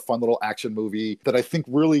was just a fun little action movie that I think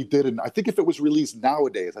really did. And I think if it was released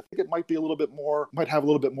nowadays, I think it might have a little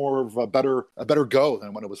bit more of a better go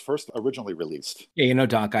than when it was first originally released. Yeah,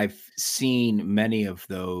 Doc, I've seen many of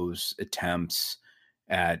those attempts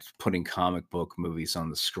at putting comic book movies on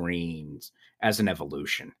the screens as an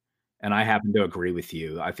evolution. And I happen to agree with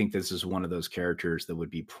you. I think this is one of those characters that would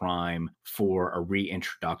be prime for a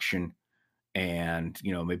reintroduction, and,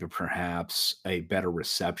 maybe perhaps a better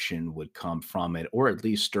reception would come from it, or at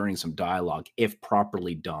least stirring some dialogue if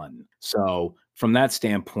properly done. So from that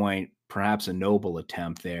standpoint, perhaps a noble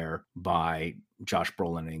attempt there by Josh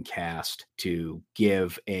Brolin and cast to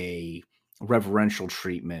give a reverential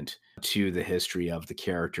treatment to the history of the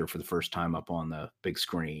character for the first time up on the big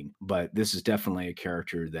screen. But this is definitely a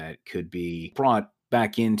character that could be brought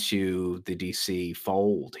back into the DC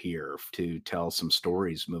fold here to tell some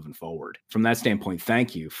stories moving forward. From that standpoint,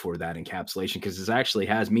 thank you for that encapsulation, because this actually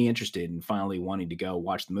has me interested in finally wanting to go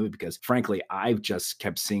watch the movie, because frankly, I've just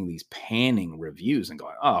kept seeing these panning reviews and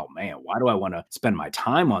going, oh man, why do I want to spend my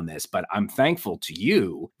time on this? But I'm thankful to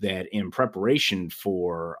you that in preparation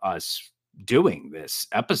for us doing this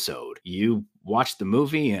episode, you watched the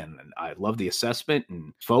movie, and I love the assessment.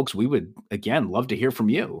 And folks, we would again love to hear from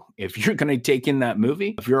you if you're going to take in that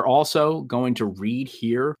movie, if you're also going to read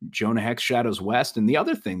here Jonah Hex Shadows West. And the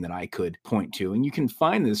other thing that I could point to, and you can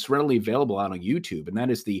find this readily available out on YouTube, and that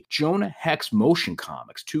is the Jonah Hex Motion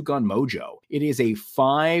Comics, Two Gun Mojo. It is a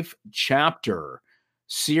 5-chapter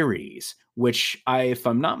series, which if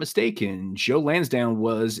I'm not mistaken, Joe Lansdale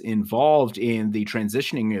was involved in the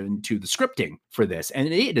transitioning into the scripting for this. And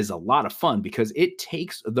it is a lot of fun because it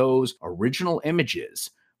takes those original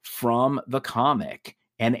images from the comic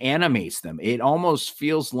and animates them. It almost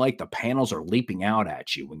feels like the panels are leaping out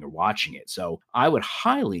at you when you're watching it. So I would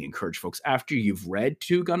highly encourage folks, after you've read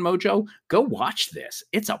Two Gun Mojo, go watch this.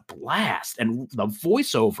 It's a blast. And the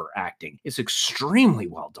voiceover acting is extremely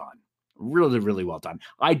well done. Really, really well done.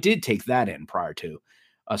 I did take that in prior to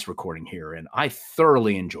us recording here, and I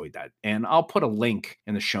thoroughly enjoyed that. And I'll put a link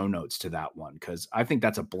in the show notes to that one, because I think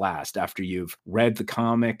that's a blast. After you've read the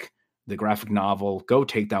comic, the graphic novel, go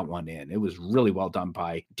take that one in. It was really well done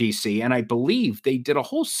by DC. And I believe they did a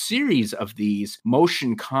whole series of these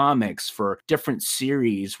motion comics for different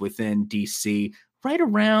series within DC right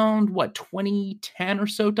around, 2010 or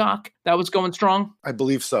so, Doc? That was going strong? I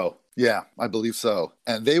believe so. Yeah, I believe so.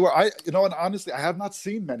 And they were, and honestly, I have not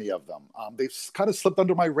seen many of them. They've kind of slipped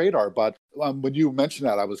under my radar, but when you mentioned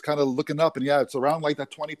that, I was kind of looking up, and yeah, it's around like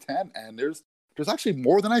that 2010, and there's actually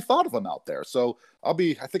more than I thought of them out there. So I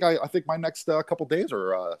think my next couple days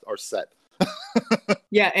are set.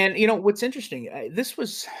 Yeah, and what's interesting, this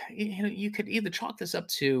was, you could either chalk this up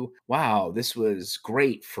to, wow, this was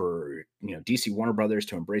great for DC Warner Brothers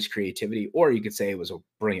to embrace creativity, or you could say it was a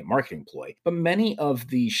brilliant marketing ploy. But many of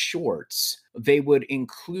these shorts, they would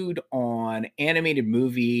include on animated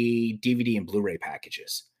movie, DVD, and Blu-ray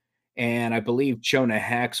packages. And I believe Jonah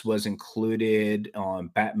Hex was included on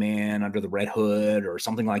Batman Under the Red Hood or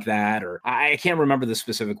something like that. Or I can't remember the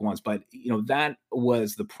specific ones, but that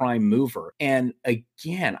was the prime mover. And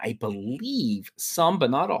again, I believe some,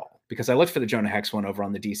 but not all, because I looked for the Jonah Hex one over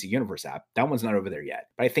on the DC Universe app. That one's not over there yet.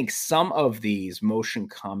 But I think some of these motion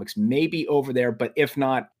comics may be over there. But if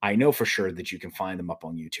not, I know for sure that you can find them up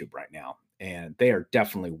on YouTube right now. And they are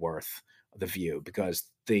definitely worth the view, because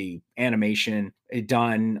the animation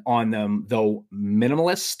done on them, though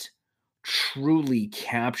minimalist, truly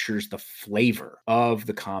captures the flavor of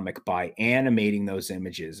the comic by animating those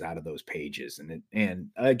images out of those pages. And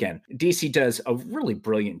again, DC does a really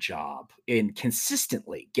brilliant job in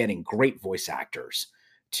consistently getting great voice actors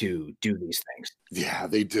to do these things. Yeah,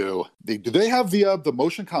 they do. Do they have the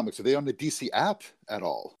motion comics? Are they on the DC app at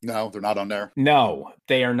all? No, they're not on there. No,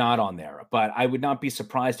 they are not on there. But I would not be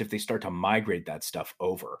surprised if they start to migrate that stuff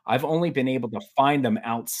over. I've only been able to find them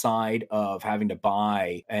outside of having to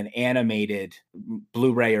buy an animated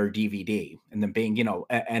Blu-ray or DVD, and then being,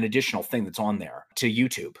 an additional thing that's on there to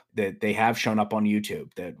YouTube. That they have shown up on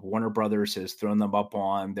YouTube. That Warner Brothers has thrown them up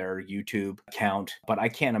on their YouTube account. But I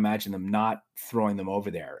can't imagine them not throwing them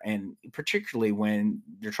over there. And particularly when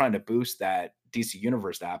you're trying to boost that DC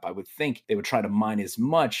Universe app, I would think they would try to mine as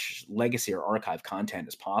much legacy or archive content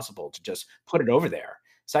as possible to just put it over there.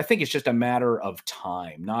 So I think it's just a matter of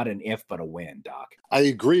time, not an if, but a when, Doc. I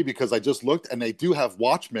agree, because I just looked and they do have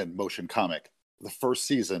Watchmen motion comic, the first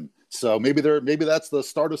season. So maybe that's the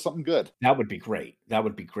start of something good. That would be great. That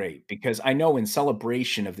would be great, because I know in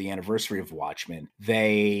celebration of the anniversary of Watchmen,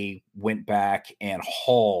 they went back and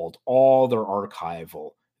hauled all their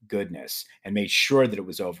archival goodness and made sure that it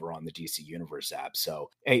was over on the DC Universe app. So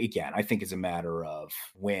again, I think it's a matter of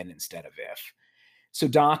when instead of if. So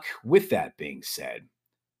Doc, with that being said,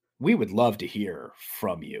 we would love to hear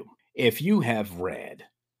from you. If you have read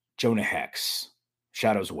Jonah Hex,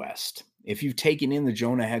 Shadows West, if you've taken in the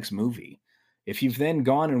Jonah Hex movie, if you've then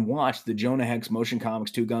gone and watched the Jonah Hex Motion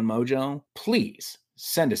Comics 2 Gun Mojo, please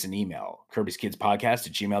send us an email,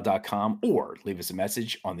 Kirby'sKidsPodcast@gmail.com, or leave us a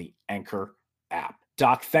message on the Anchor app.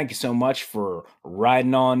 Doc, thank you so much for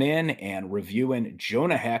riding on in and reviewing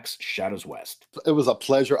Jonah Hex Shadows West. It was a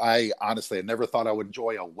pleasure. I never thought I would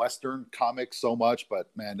enjoy a Western comic so much, but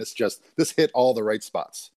man, this hit all the right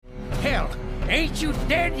spots. Hell, ain't you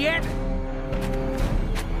dead yet?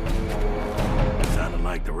 Sounded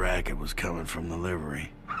like the racket was coming from the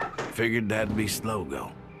livery. Figured that'd be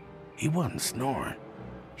Slogo. He wasn't snoring.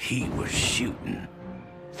 He was shooting.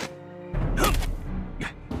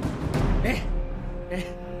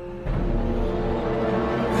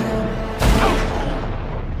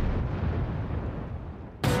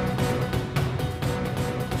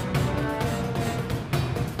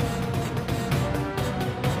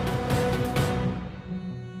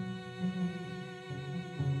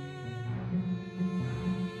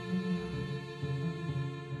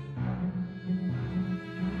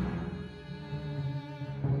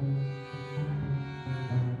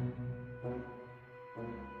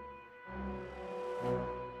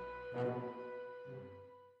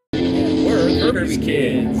 Kirby's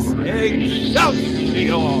Kids.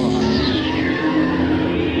 Excelsior!